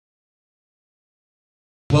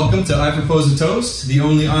Welcome to I Propose a Toast, the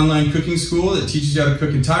only online cooking school that teaches you how to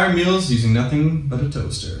cook entire meals using nothing but a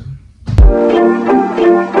toaster.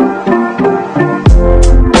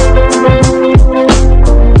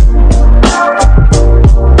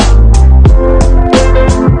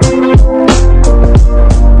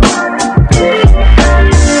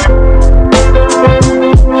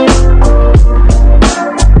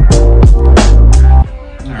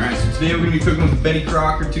 Today we're going to be cooking with a Betty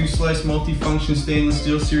Crocker 2-slice multi-function stainless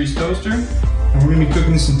steel series toaster. And we're going to be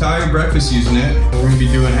cooking this entire breakfast using it. We're going to be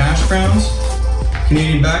doing hash browns,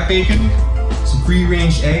 Canadian back bacon, some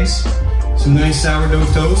free-range eggs, some nice sourdough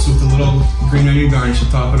toast with a little green onion garnish to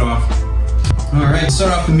top it off. Alright, to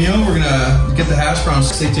start off the meal, we're going to get the hash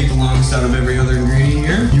browns. They take the longest out of every other ingredient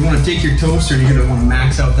here. You want to take your toaster and you're going to want to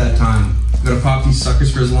max out that time. You've got to pop these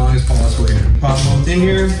suckers for as long as possible here. Pop them both in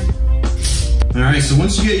here. Alright, so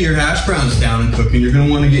once you get your hash browns down and cooking, you're going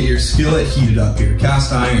to want to get your skillet heated up here,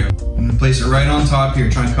 cast iron. I'm going to place it right on top here,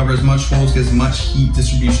 try and cover as much holes, get as much heat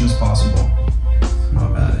distribution as possible.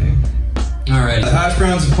 Not bad, eh? Alright, the hash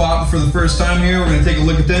browns have popped for the first time here. We're going to take a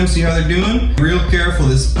look at them, see how they're doing. Real careful,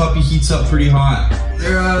 this puppy heats up pretty hot.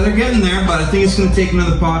 They're getting there, but I think it's going to take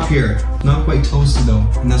another pop here. Not quite toasted though,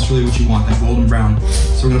 and that's really what you want, that golden brown.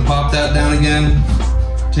 So we're going to pop that down again,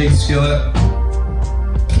 take the skillet,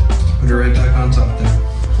 put it right back on top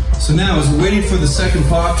there. So now, as we're waiting for the second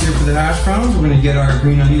pop here for the hash browns, we're going to get our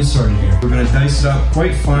green onions started here. We're going to dice it up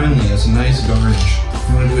quite finely as a nice garnish.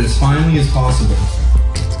 We want to do it as finely as possible.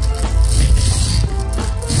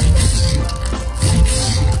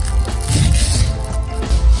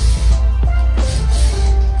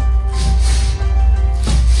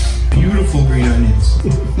 Beautiful green onions.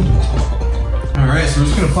 Alright, so we're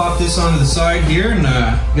just going to pop this onto the side here and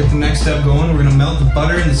get the next step going. We're going to melt the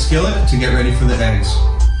butter in the skillet to get ready for the eggs.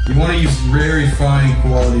 You want to use very fine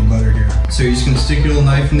quality butter here. So you're just going to stick your little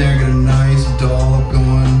knife in there, get a nice dollop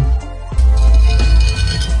going.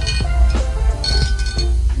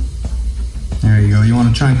 There you go. You want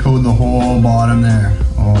to try and coat the whole bottom there.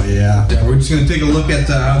 Oh yeah. We're just going to take a look at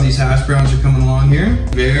how these hash browns are coming along here.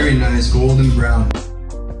 Very nice golden brown.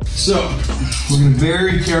 So, we're going to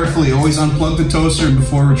very carefully always unplug the toaster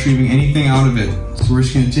before retrieving anything out of it. So we're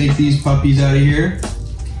just going to take these puppies out of here.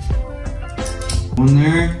 One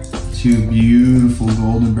there, two beautiful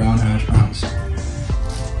golden brown hash browns.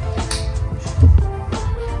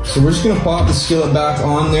 So we're just going to pop the skillet back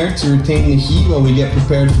on there to retain the heat while we get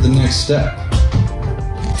prepared for the next step.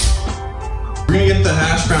 We're going to get the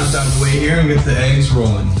hash browns out of the way here and get the eggs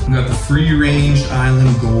rolling. We got the free-range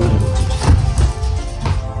Island Gold.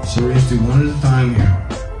 So we're just do one at a time here.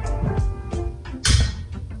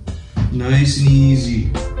 Nice and easy.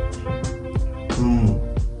 Boom.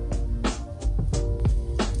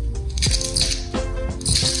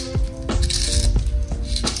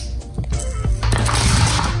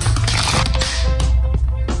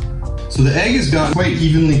 So the egg has got quite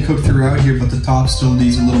evenly cooked throughout here, but the top still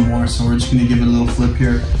needs a little more. So we're just gonna give it a little flip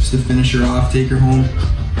here, just to finish her off, take her home.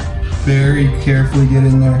 Very carefully get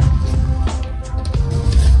in there.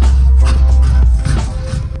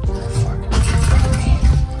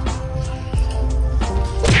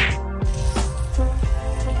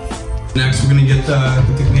 Next, we're going to get the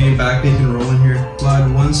Canadian back bacon rolling here.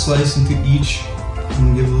 Slide one slice into each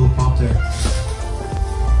and give it a little pop there.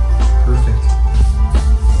 Perfect.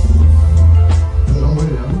 Is it all the way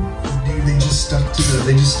down? Dude, they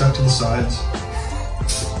just stuck to the sides.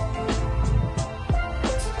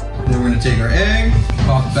 And then we're going to take our egg,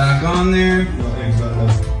 pop it back on there. Egg's done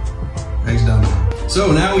now. Egg's done now.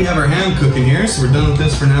 So now we have our ham cooking here, so we're done with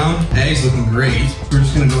this for now. Egg's looking great. We're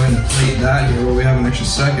just going to go ahead and plate that here while we have an extra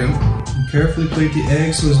second. Carefully plate the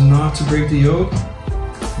egg so as not to break the yolk.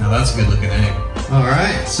 Now that's a good looking egg.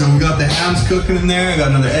 Alright, so we got the hams cooking in there, I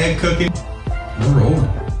got another egg cooking. We're rolling.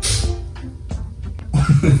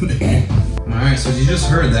 Alright, so as you just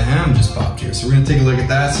heard, the ham just popped here. So we're going to take a look at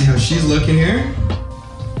that, see how she's looking here.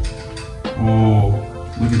 Oh,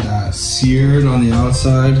 look at that. Seared on the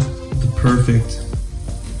outside. The perfect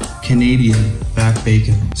Canadian back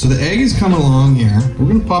bacon. So the egg is coming along here. We're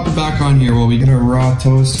going to pop it back on here while we get our raw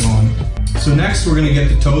toast going. So next we're going to get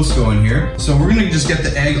the toast going here. So we're going to just get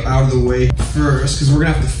the egg out of the way first because we're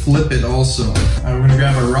going to have to flip it also. We're going to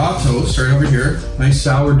grab our raw toast right over here. Nice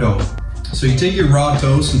sourdough. So you take your raw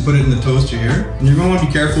toast and put it in the toaster here. And you're going to want to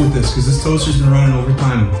be careful with this because this toaster's been running over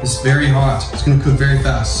time. It's very hot. It's going to cook very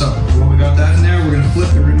fast. So while we got that in there, we're going to flip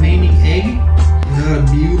the remaining egg. We got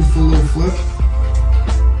a beautiful little flip.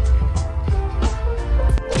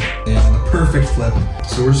 Yeah, the perfect flip.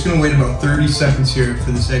 So we're just going to wait about 30 seconds here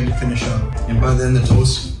for this egg to finish up. And by then the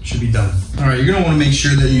toast should be done. All right, you're gonna wanna make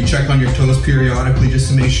sure that you check on your toast periodically just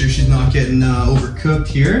to make sure she's not getting overcooked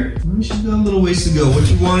here. She's got a little ways to go. What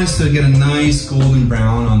you want is to get a nice golden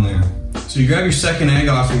brown on there. So you grab your second egg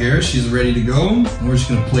off of here, she's ready to go. And we're just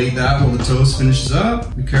gonna plate that while the toast finishes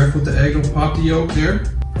up. Be careful with the egg, will pop the yolk there.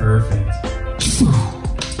 Perfect.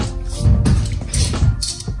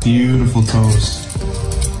 Beautiful toast.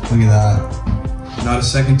 Look at that. Not a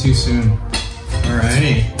second too soon.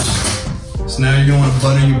 Alrighty. So now you're gonna wanna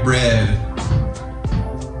butter your bread.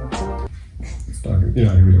 You're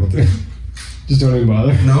not gonna be able to. Just don't even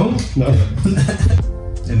bother. No? No.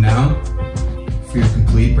 And now, for your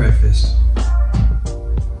complete breakfast.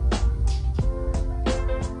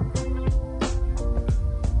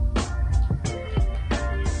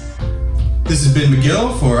 This has been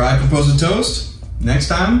Mcgill for I Propose a Toast. Next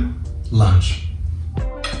time, lunch.